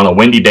 2. I mean, on a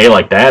windy day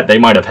like that, they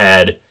might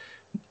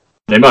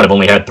have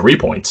only had 3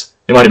 points.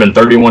 It might have been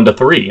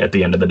 31-3 at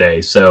the end of the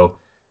day. So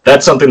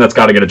that's something that's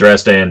got to get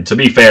addressed. And to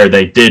be fair,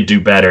 they did do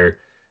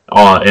better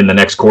in the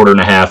next quarter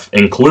and a half,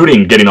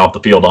 including getting off the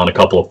field on a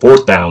couple of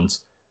 4th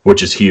downs,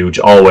 which is huge.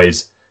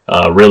 Always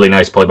really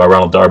nice play by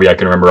Ronald Darby. I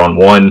can remember on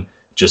one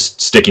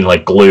just sticking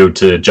like glue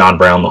to John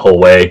Brown the whole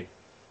way.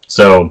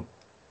 So,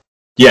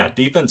 yeah,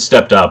 defense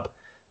stepped up.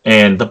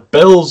 And the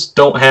Bills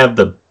don't have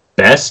the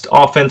best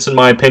offense, in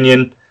my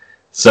opinion.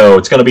 So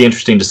it's going to be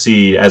interesting to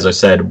see, as I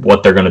said,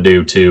 what they're going to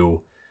do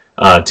to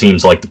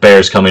teams like the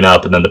Bears coming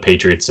up and then the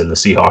Patriots and the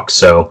Seahawks.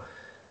 So,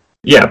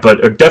 yeah,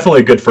 but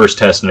definitely a good first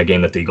test in a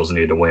game that the Eagles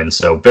needed to win.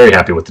 So very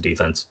happy with the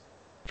defense.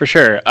 For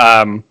sure.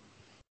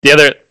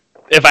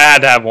 If I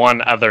had to have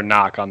one other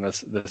knock on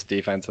this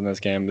defense in this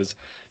game, there's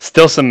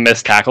still some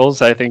missed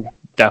tackles I think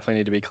definitely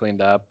need to be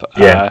cleaned up.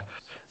 Yeah.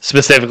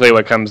 Specifically,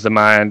 what comes to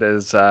mind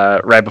is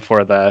right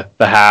before the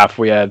half,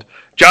 we had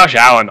Josh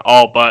Allen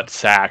all but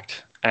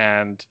sacked,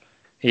 and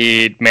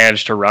he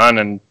managed to run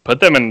and put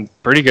them in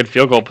pretty good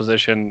field goal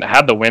position.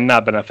 Had the win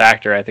not been a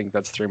factor, I think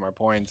that's 3 more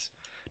points.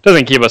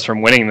 Doesn't keep us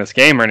from winning this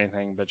game or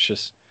anything, but it's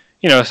just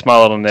a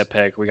small little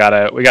nitpick. We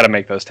gotta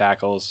make those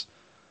tackles.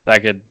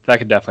 That could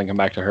definitely come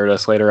back to hurt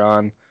us later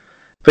on.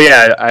 But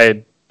yeah,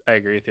 I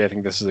agree with you. I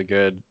think this is a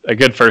good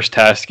first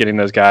test, getting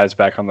those guys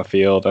back on the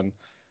field, and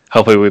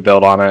hopefully we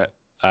build on it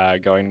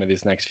going into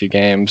these next few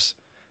games.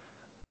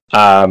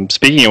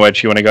 Speaking of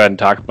which, you want to go ahead and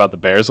talk about the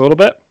Bears a little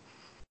bit?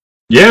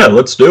 Yeah,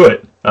 let's do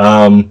it.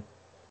 I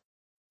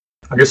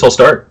guess I'll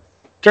start.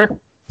 Sure.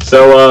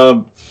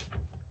 So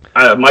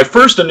my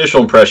first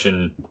initial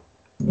impression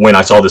when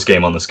I saw this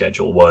game on the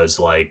schedule was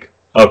like,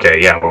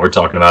 okay, yeah, we're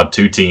talking about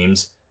 2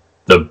 teams,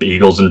 the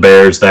Eagles and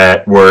Bears,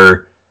 that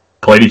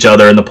played each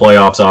other in the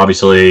playoffs,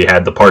 obviously,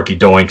 had the Parky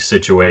Doink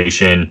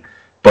situation,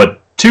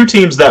 but 2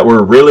 teams that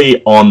were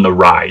really on the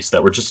rise,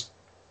 that were just,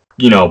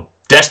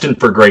 destined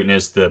for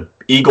greatness. The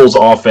Eagles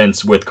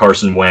offense with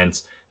Carson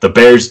Wentz, the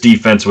Bears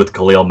defense with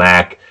Khalil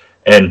Mack,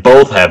 and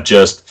both have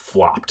just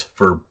flopped,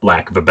 for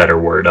lack of a better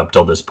word, up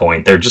till this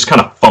point. They're just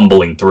kind of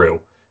fumbling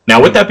through.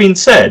 Now, with that being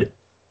said,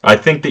 I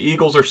think the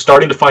Eagles are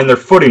starting to find their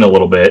footing a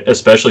little bit,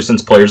 especially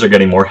since players are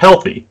getting more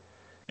healthy.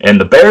 And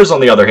the Bears,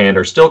 on the other hand,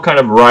 are still kind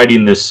of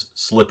riding this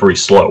slippery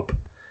slope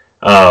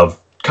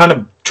of kind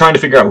of trying to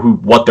figure out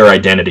what their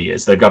identity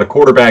is. They've got a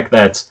quarterback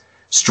that's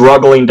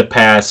struggling to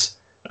pass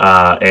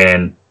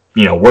and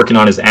working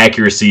on his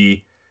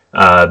accuracy.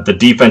 The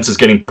defense is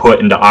getting put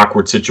into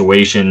awkward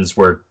situations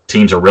where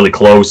teams are really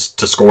close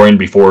to scoring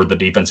before the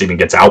defense even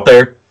gets out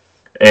there.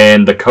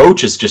 And the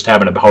coach is just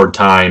having a hard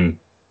time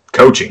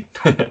coaching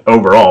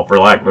overall, for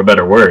lack of a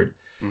better word.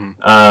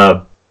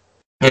 Mm-hmm.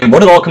 And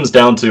what it all comes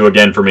down to,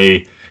 again, for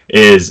me,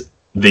 is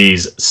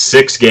these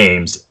 6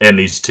 games and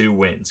these 2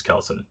 wins,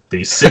 Kelson.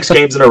 These 6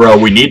 games in a row,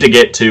 we need to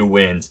get 2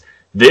 wins.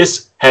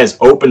 This has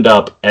opened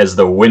up as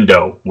the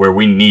window where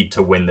we need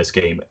to win this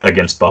game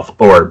against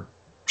Buffalo or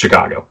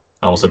Chicago.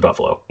 I almost said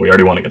Buffalo. We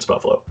already won against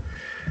Buffalo.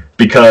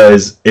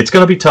 Because it's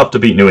going to be tough to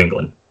beat New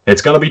England.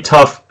 It's going to be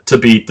tough to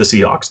beat the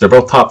Seahawks. They're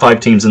both top 5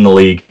 teams in the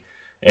league,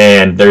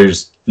 and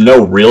there's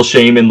no real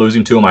shame in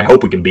losing to them. I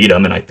hope we can beat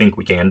them, and I think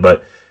we can,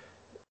 but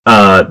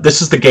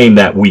this is the game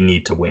that we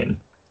need to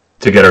win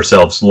to get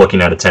ourselves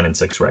looking at a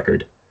 10-6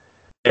 record.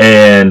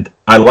 And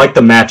I like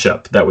the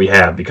matchup that we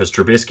have because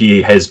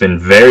Trubisky has been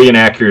very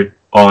inaccurate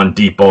on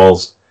deep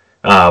balls,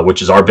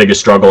 which is our biggest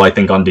struggle, I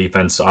think, on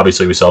defense.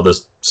 Obviously, we saw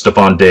this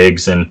Stephon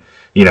Diggs, and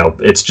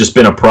it's just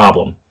been a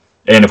problem.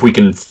 And if we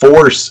can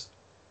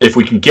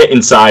get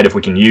inside, if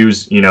we can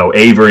use,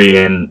 Avery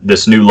and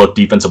this new look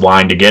defensive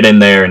line to get in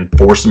there and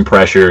force some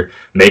pressure,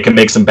 make him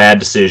make some bad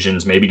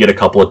decisions, maybe get a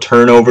couple of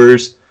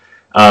turnovers,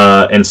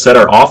 and set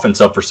our offense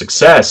up for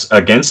success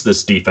against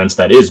this defense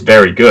that is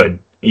very good,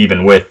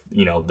 even with,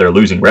 their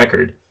losing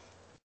record,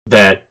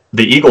 that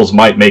the Eagles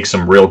might make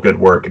some real good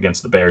work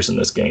against the Bears in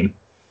this game.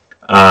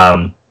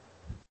 I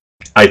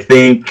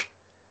think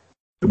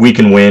we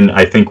can win.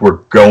 I think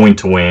we're going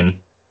to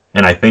win.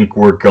 And I think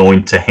we're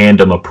going to hand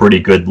them a pretty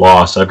good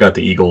loss. I've got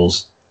the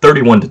Eagles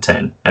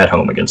 31-10 at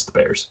home against the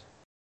Bears.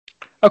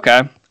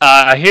 Okay.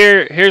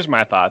 Here's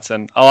my thoughts,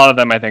 and a lot of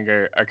them I think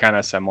are kind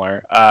of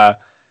similar.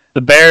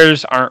 The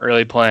Bears aren't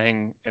really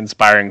playing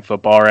inspiring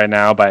football right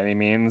now by any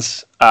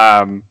means,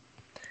 and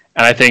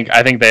I think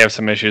they have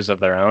some issues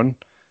of their own.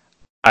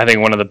 I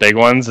think one of the big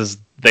ones is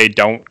they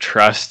don't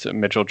trust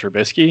Mitchell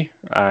Trubisky,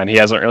 and he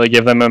hasn't really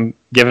given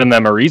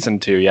them a reason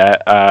to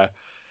yet.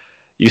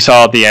 You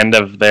saw at the end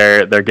of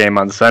their game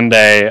on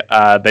Sunday,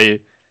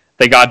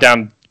 they got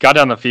down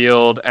the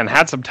field and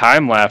had some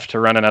time left to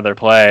run another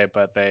play,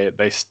 but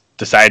they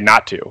decided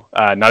not to,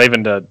 not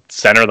even to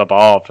center the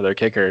ball for their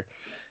kicker,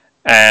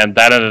 and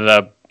that ended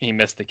up he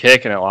missed the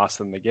kick and it lost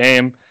them the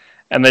game.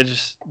 And they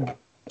just,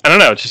 I don't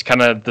know, it's just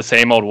kind of the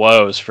same old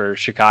woes for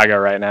Chicago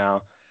right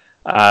now.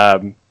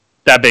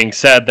 That being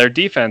said, their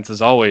defense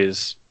is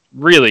always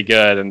really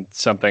good and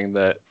something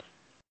that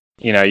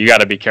you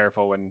got to be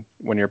careful when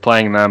you're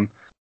playing them.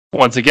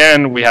 Once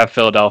again, we have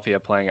Philadelphia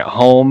playing at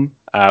home.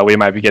 We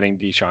might be getting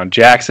Deshaun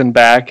Jackson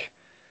back.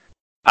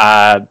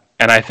 And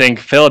I think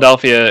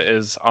Philadelphia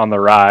is on the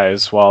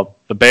rise while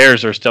the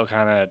Bears are still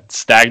kind of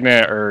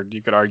stagnant or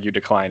you could argue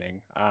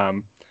declining.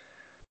 I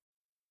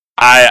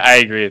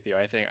agree with you.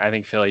 I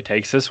think Philly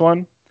takes this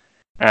one.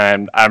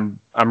 And I'm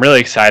really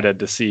excited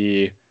to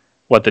see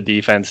what the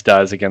defense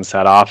does against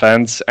that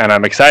offense. And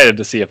I'm excited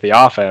to see if the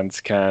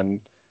offense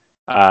can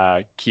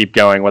keep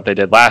going what they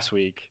did last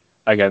week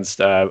against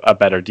a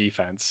better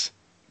defense.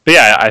 But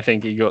yeah, I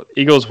think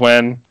Eagles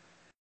win.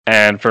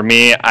 And for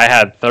me, I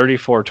had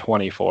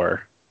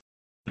 34-24.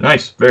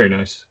 Nice, very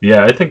nice.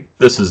 Yeah, I think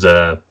this is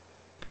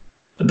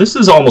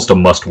almost a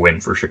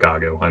must-win for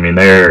Chicago. I mean,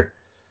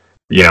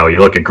 you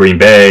look at Green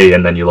Bay,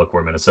 and then you look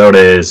where Minnesota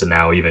is, and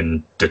now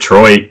even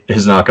Detroit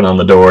is knocking on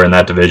the door in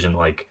that division.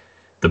 Like,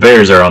 the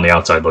Bears are on the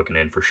outside looking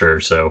in for sure,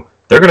 so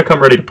they're going to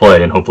come ready to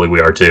play, and hopefully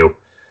we are too.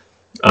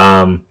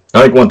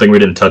 I think one thing we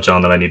didn't touch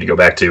on that I need to go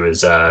back to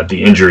is the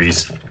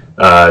injuries.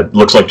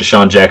 Looks like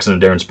Deshaun Jackson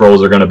and Darren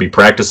Sproles are going to be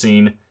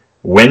practicing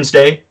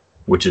Wednesday,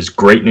 which is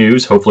great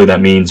news. Hopefully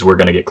that means we're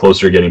going to get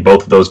closer to getting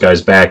both of those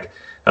guys back.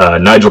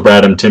 Nigel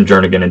Bradham, Tim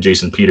Jernigan, and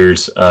Jason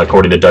Peters,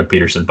 according to Doug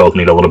Peterson, both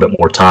need a little bit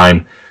more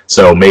time.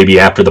 So maybe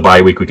after the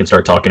bye week we can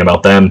start talking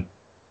about them.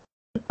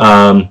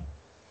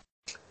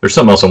 There's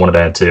something else I wanted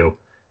to add too.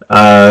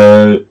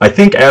 I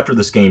think after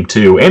this game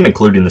too, and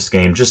including this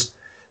game, just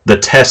the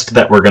test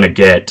that we're going to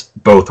get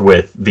both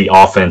with the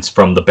offense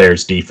from the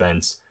Bears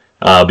defense,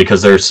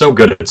 because they're so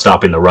good at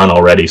stopping the run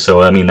already.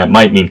 So, I mean, that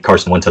might mean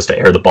Carson Wentz has to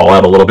air the ball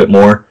out a little bit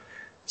more.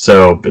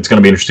 So it's going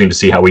to be interesting to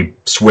see how we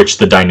switch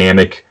the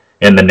dynamic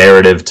and the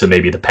narrative to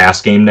maybe the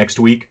pass game next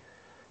week.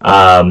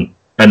 And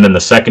then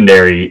the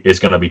secondary is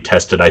going to be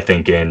tested, I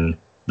think, in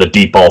the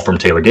deep ball from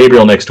Taylor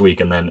Gabriel next week,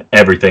 and then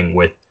everything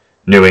with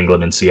New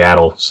England and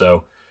Seattle.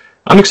 So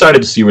I'm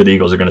excited to see where the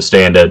Eagles are going to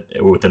stand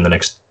at within the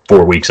next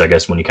 4 weeks, I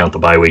guess, when you count the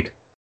bye week.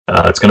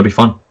 It's going to be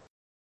fun.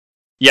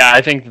 Yeah,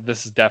 I think that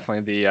this is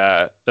definitely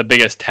the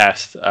biggest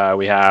test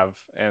we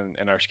have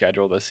in our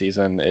schedule this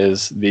season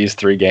is these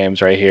 3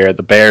 games right here: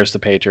 the Bears, the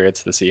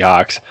Patriots, the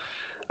Seahawks.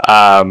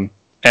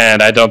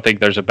 And I don't think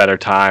there's a better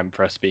time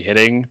for us to be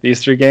hitting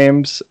these 3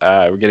 games.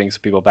 We're getting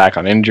some people back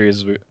on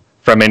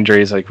from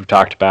injuries, like we've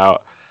talked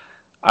about.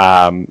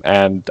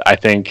 And I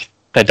think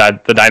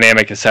that the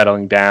dynamic is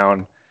settling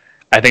down.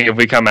 I think if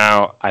we come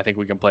out, I think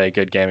we can play a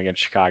good game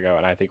against Chicago,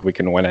 and I think we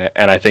can win it.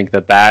 And I think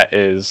that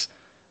is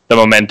the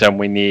momentum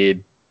we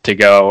need to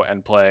go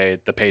and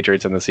play the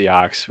Patriots and the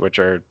Seahawks, which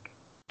are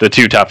the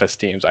 2 toughest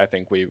teams I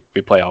think we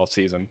play all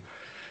season.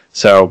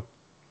 So,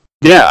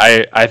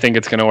 yeah, I think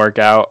it's going to work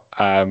out.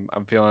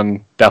 I'm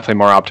feeling definitely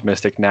more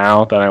optimistic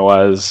now than I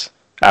was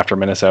after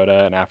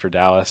Minnesota and after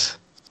Dallas.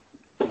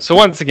 So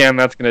once again,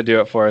 that's going to do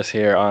it for us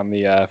here on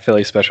the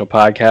Philly Special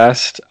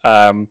Podcast.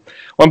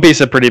 One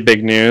piece of pretty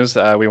big news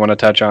we want to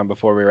touch on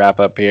before we wrap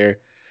up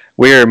here.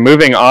 We are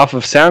moving off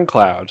of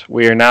SoundCloud.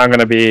 We are now going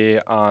to be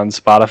on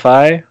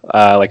Spotify,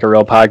 like a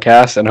real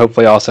podcast, and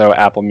hopefully also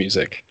Apple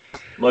Music.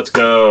 Let's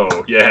go.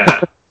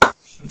 Yeah.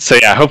 So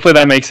yeah, hopefully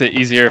that makes it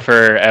easier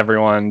for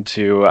everyone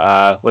to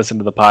listen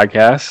to the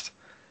podcast.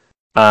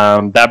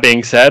 That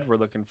being said, we're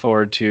looking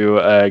forward to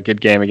a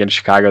good game against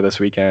Chicago this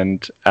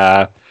weekend.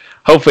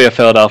 Hopefully a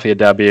Philadelphia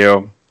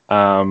W.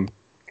 I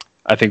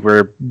think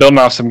we're building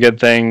off some good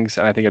things,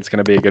 and I think it's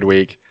going to be a good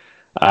week.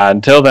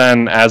 Until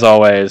then, as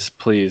always,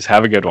 please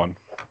have a good one.